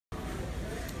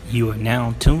You are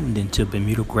now tuned into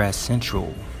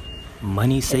Bermuda-grass-central,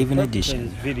 money-saving edition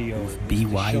This video with is to show you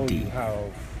BYD. how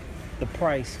the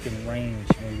price can range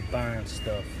when you're buying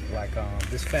stuff like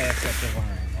this fast at the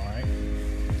line. All right.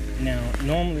 Now,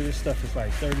 normally this stuff is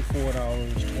like $34,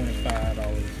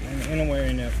 $25, anywhere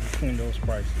in there between those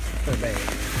prices per bag.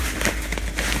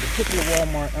 The particular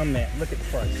Walmart I'm at, look at the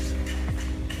price.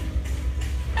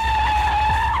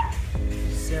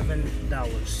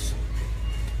 $7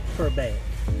 per bag.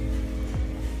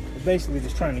 They're basically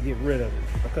just trying to get rid of it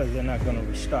because they're not going to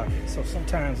restock it. So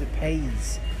sometimes it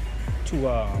pays to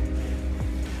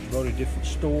go to different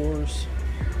stores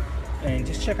and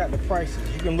just check out the prices.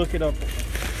 You can look it up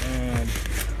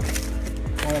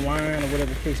online or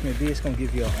whatever the case may be. It's going to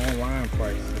give you an online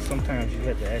price. So sometimes you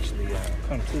have to actually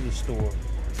come to the store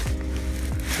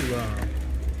to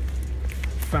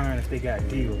find if they got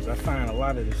deals. I find a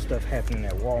lot of this stuff happening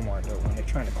at Walmart though when they're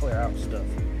trying to clear out stuff.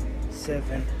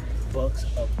 $7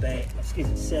 a bag. Excuse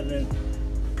me,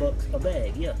 $7 a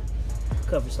bag. Yeah,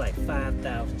 covers like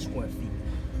 5,000 square feet.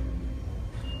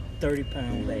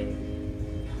 30-pound bag.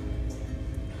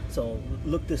 So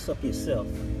look this up yourself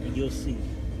and you'll see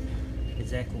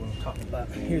exactly what I'm talking about.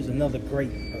 Here's another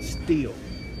great steal.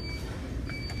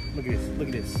 Look at this. Look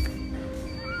at this.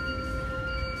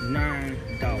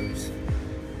 $9.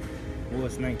 Well,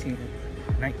 it's 19,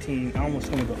 almost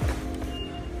 20 bucks.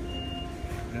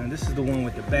 Now this is the one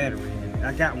with the battery in it.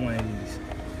 I got one of these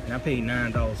and I paid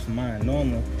 $9 for mine.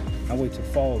 Normally I wait till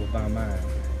fall to buy mine.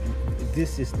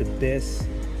 This is the best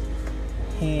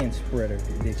hand spreader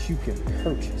that you can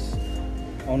purchase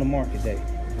on the market day.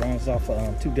 It runs off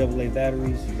of 2 AA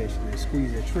batteries. You basically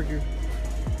squeeze the trigger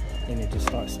and it just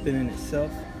starts spinning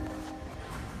itself.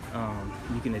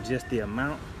 You can adjust the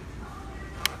amount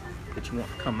that you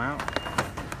want to come out.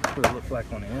 That's what it looks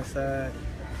like on the inside.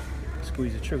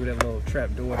 Squeeze the trigger, that little trap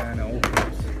door down there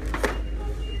opens.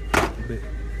 But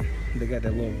they got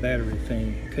that little battery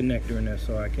thing connector in there,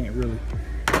 so I can't really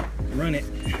run it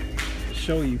to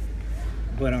show you.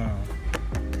 But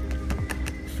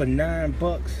for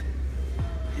 $9,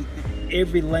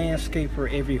 every landscaper,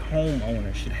 every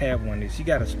homeowner should have one of these. You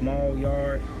got a small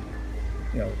yard,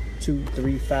 you know, 2,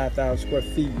 3, 5,000 square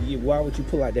feet. Why would you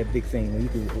pull out that big thing when you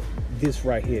can? This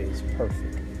right here is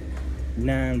perfect.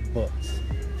 $9.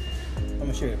 I'm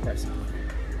gonna show you the price again.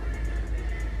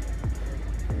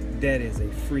 That is a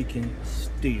freaking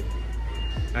steal.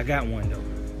 I got one though.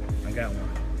 I got one.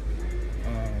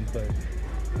 But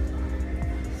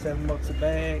 $7 a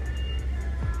bag.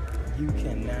 You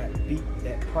cannot beat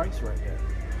that price right there.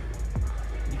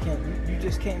 You can't. You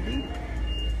just can't beat it.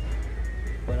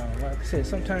 But like I said,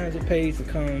 sometimes it pays to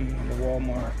come to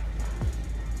Walmart.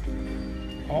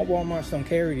 All Walmarts don't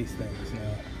carry these things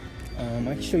now.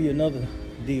 I can show you another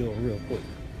deal real quick.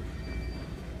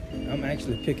 I'm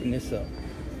actually picking this up.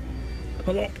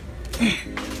 Hold on.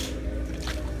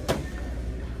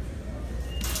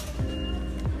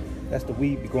 That's the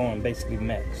weed growing basically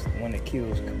max. The one that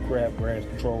kills crabgrass,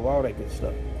 control, all that good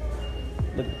stuff.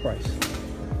 Look at the price.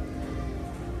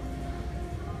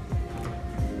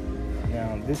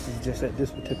 Now this is just at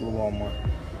this particular Walmart.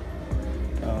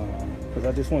 Because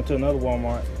I just went to another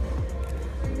Walmart.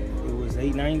 It was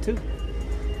 $8.92.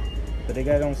 But they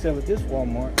got it on sale at this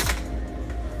Walmart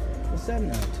for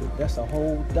 $7.92. That's a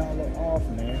whole $1 off,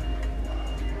 man.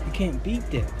 You can't beat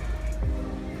that.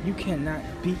 You cannot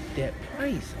beat that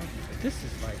price. This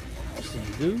is like awesome,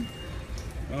 dude.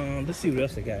 Let's see what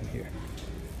else they got in here.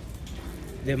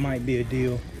 There might be a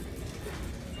deal.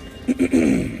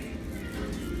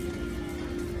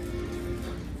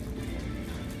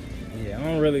 Yeah, I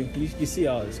don't really, you see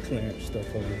all this clearance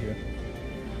stuff over here.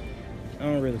 I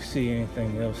don't really see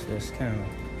anything else that's kind of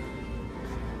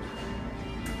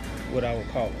what I would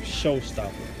call a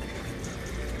showstopper.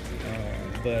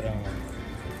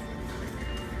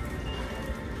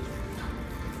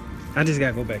 I just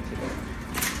gotta go back to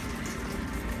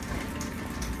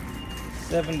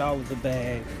that. $7 a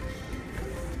bag.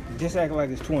 Just act like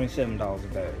it's $27 a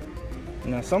bag.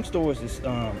 Now some stores is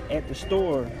at the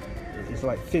store it's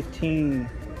like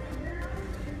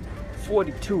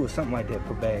 $15.42 or something like that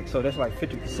per bag. So that's like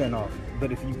 50% off.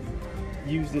 But if you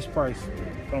use this price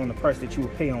on the price that you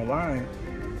would pay online,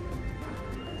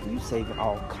 you saving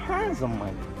all kinds of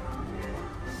money.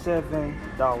 $7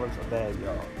 a bag,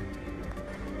 y'all.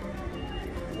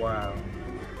 Wow.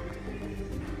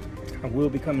 I will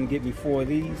be coming to get me 4 of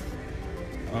these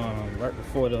right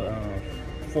before the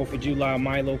 4th of July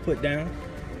Milo put down.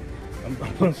 I'm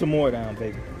putting some more down,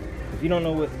 baby. If you don't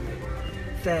know what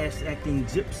fast acting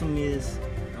gypsum is,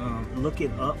 look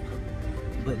it up.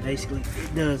 But basically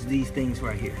it does these things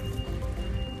right here.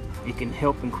 It can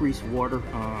help increase water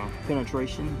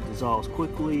penetration, dissolves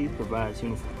quickly, provides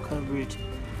uniform coverage.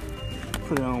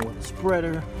 Put it on with a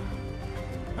spreader.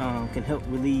 Can help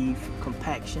relieve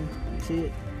compaction. You see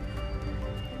it?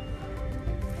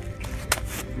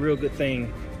 Real good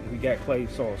thing. We got clay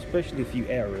soil, especially if you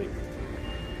aerate.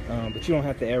 But you don't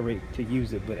have to aerate to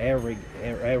use it. But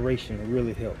aeration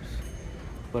really helps.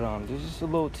 But this is just a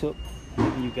little tip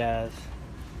giving you guys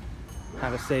how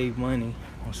to save money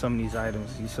on some of these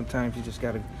items. Sometimes you just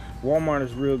gotta. Walmart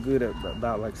is real good at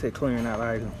about, like, say, clearing out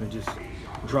items and just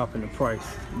dropping the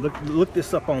price. Look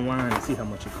this up online and see how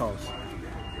much it costs.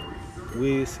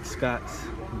 Wizz, Scotts,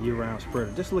 year-round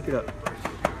spreader. Just look it up.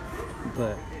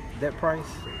 But that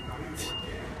price,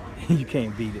 you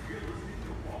can't beat it.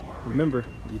 Remember,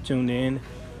 you tuned in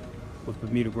with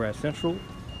Bermuda-grass-central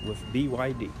with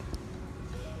BYD.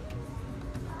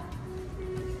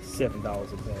 $7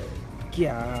 a bag.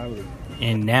 Golly.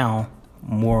 And now,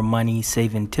 more money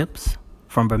saving tips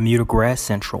from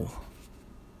Bermuda-grass-central.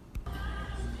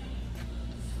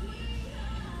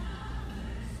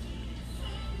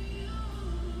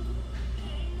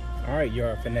 All right,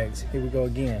 yard fanatics, here we go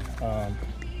again.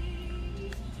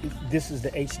 This is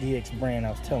the HDX brand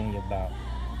I was telling you about.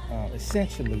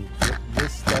 Essentially, what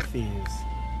this stuff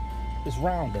is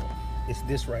Roundup. It's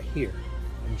this right here.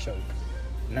 Let me show you.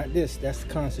 Not this, that's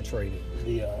concentrated.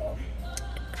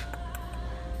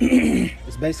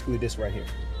 It's basically this right here.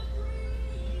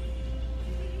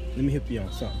 Let me hit you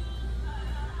on something.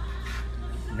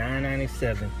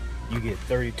 $9.97, you get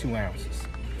 32 ounces.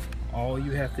 All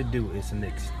you have to do is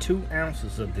mix 2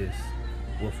 ounces of this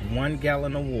with 1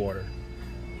 gallon of water,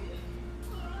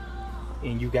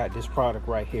 and you got this product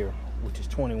right here, which is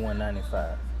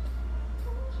 $21.95.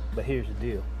 But here's the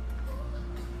deal.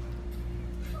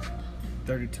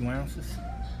 32 ounces,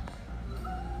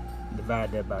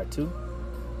 divide that by 2,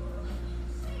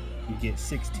 you get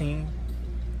 16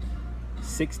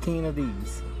 of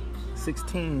these,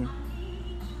 16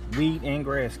 weed and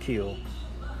grass kill.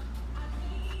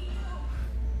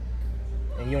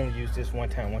 And you only use this one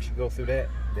time. Once you go through that,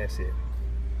 that's it.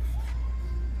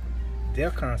 Their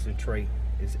concentrate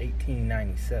is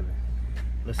 $18.97.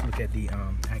 Let's look at the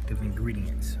active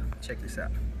ingredients. Check this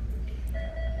out.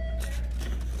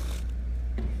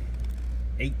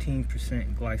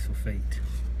 18% glyphosate.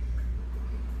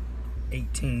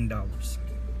 $18.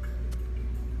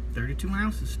 32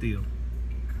 ounces still.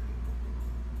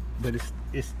 But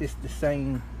it's the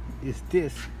same as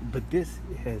this, but this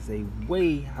has a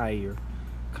way higher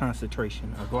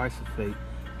concentration of glyphosate,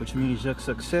 which means your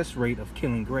success rate of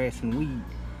killing grass and weed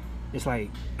is like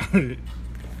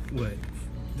what?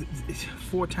 It's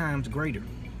 4 times greater.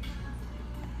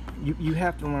 You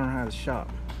have to learn how to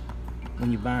shop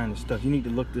when you're buying this stuff. You need to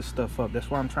look this stuff up. That's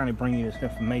why I'm trying to bring you this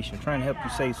information, trying to help you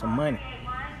save some money.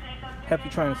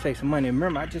 Trying to save some money.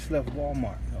 Remember, I just left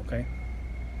Walmart, okay?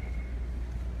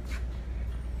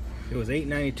 It was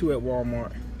 $8.92 at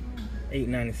Walmart,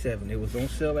 $8.97. It was on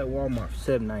sale at Walmart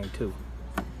for $7.92.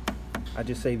 I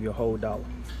just saved you a whole $1.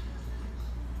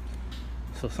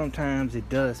 So sometimes it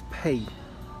does pay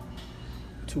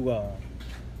to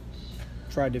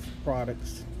try different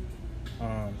products.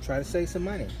 Try to save some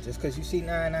money. Just because you see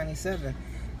 $9.97,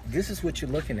 this is what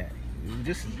you're looking at.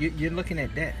 You're looking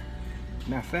at that.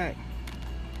 Matter of fact,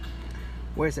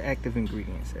 where's the active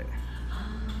ingredients at?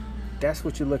 That's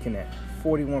what you're looking at.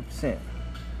 41%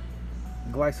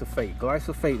 glyphosate.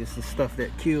 Glyphosate is the stuff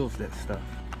that kills that stuff.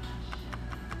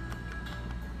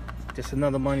 Just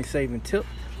another money saving tip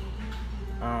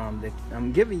that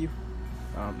I'm giving you.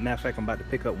 Matter of fact, I'm about to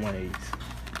pick up one of these.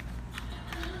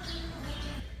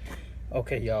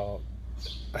 Okay, y'all.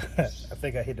 I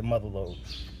think I hit the mother lode.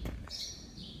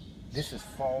 This is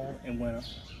fall and winter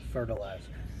fertilizer.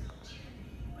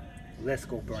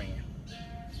 Lesco brand.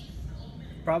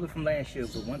 Probably from last year,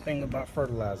 but one thing about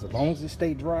fertilizer, as long as it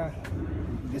stay dry,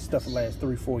 this stuff will last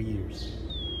 3-4 years.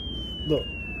 Look,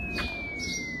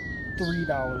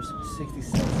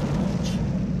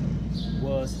 $3.60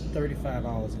 was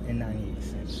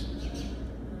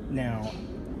 $35.98. Now,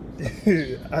 I'm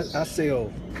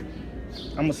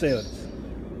gonna sell this.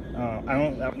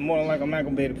 More than likely, I'm not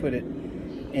gonna be able to put it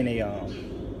in a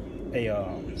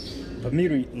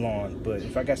Bermuda lawn, but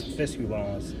if I got some fescue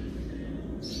lawns,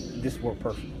 this worked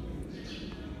perfect.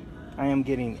 I am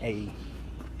getting I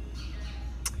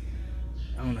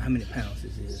don't know how many pounds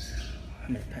this is. How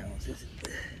many pounds is it?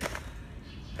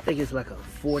 I think it's like a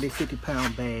 40-50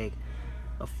 pound bag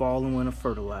of fall and winter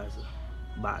fertilizer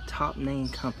by a top name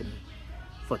company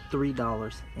for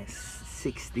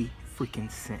 $3.60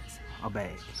 freaking cents a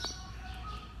bag.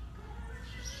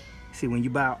 See, when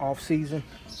you buy off season,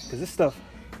 because this stuff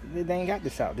They ain't got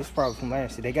this out. This is probably from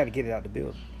last year. They got to get it out the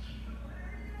building.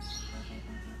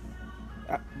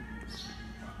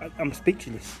 I'm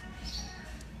speechless.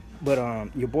 But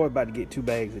your boy about to get 2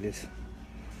 bags of this,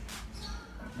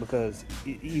 because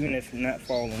even if not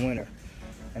fall and winter,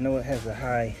 I know it has a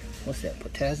high, what's that,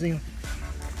 potassium?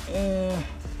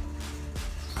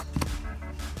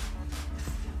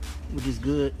 Which is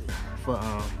good for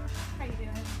How you doing?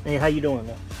 hey, how you doing,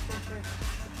 man?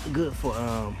 Good. Good for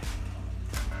to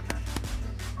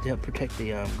help protect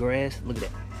the grass. Look at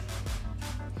that.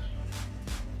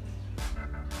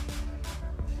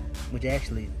 Which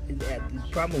actually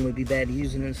probably would be bad to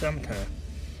use it in the summertime.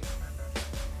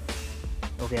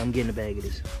 Okay, I'm getting a bag of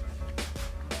this.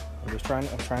 I'm trying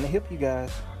to help you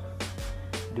guys.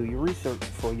 Do your research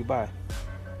before you buy.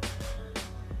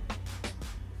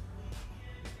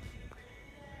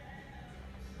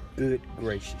 Good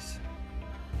gracious.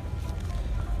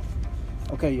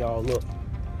 Okay, y'all, look.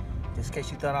 Just in case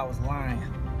you thought I was lying.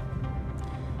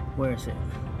 Where is it?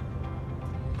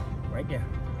 Right there.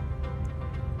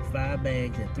 5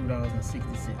 bags at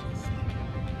 $3.60.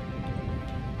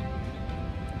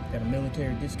 Got a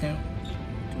military discount,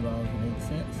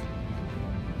 $2.80.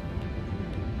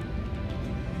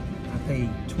 I paid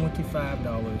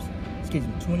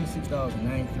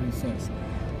 $26.93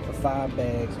 for 5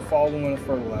 bags of fall and winter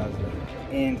fertilizer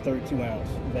and 32-ounce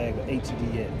bag of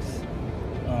HDX,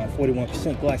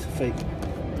 41% glyphosate.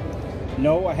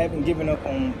 No, I haven't given up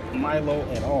on Milo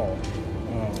at all.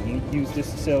 We use this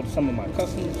to sell to some of my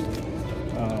customers.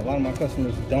 A lot of my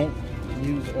customers don't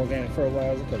use organic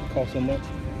fertilizer because it costs so much.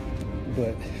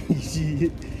 But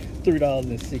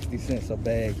 $3.60 a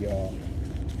bag, y'all.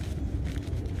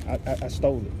 I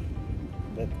stole it.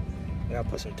 But I gotta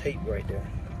put some tape right there.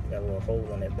 Got a little hole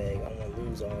on that bag. I don't want to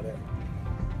lose all that.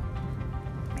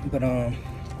 But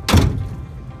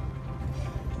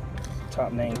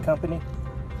top name company.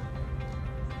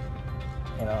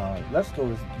 And Lesco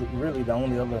is really the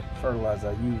only other fertilizer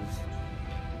I use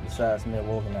besides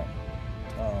Milwaukee. It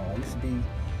used to be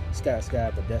Scotts,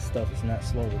 but that stuff is not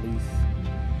slow release.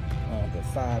 But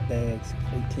 5 bags,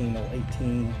 18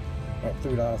 at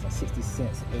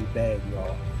 $3.60 a bag,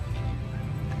 y'all.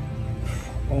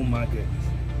 Oh my goodness,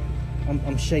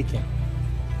 I'm shaking.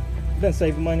 Been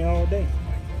saving money all day.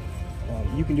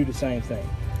 You can do the same thing.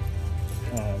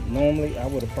 Normally, I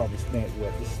would have probably spent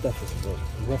what this stuff is for,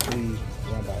 roughly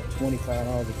around about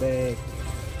 $25 a bag.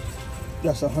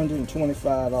 That's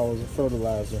 $125 of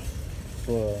fertilizer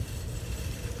for.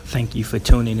 Thank you for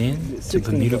tuning in to 16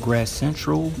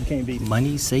 Bermuda-grass-central You can't beat it.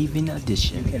 Money Saving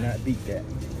Edition You cannot beat that.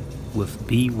 with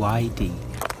BYD.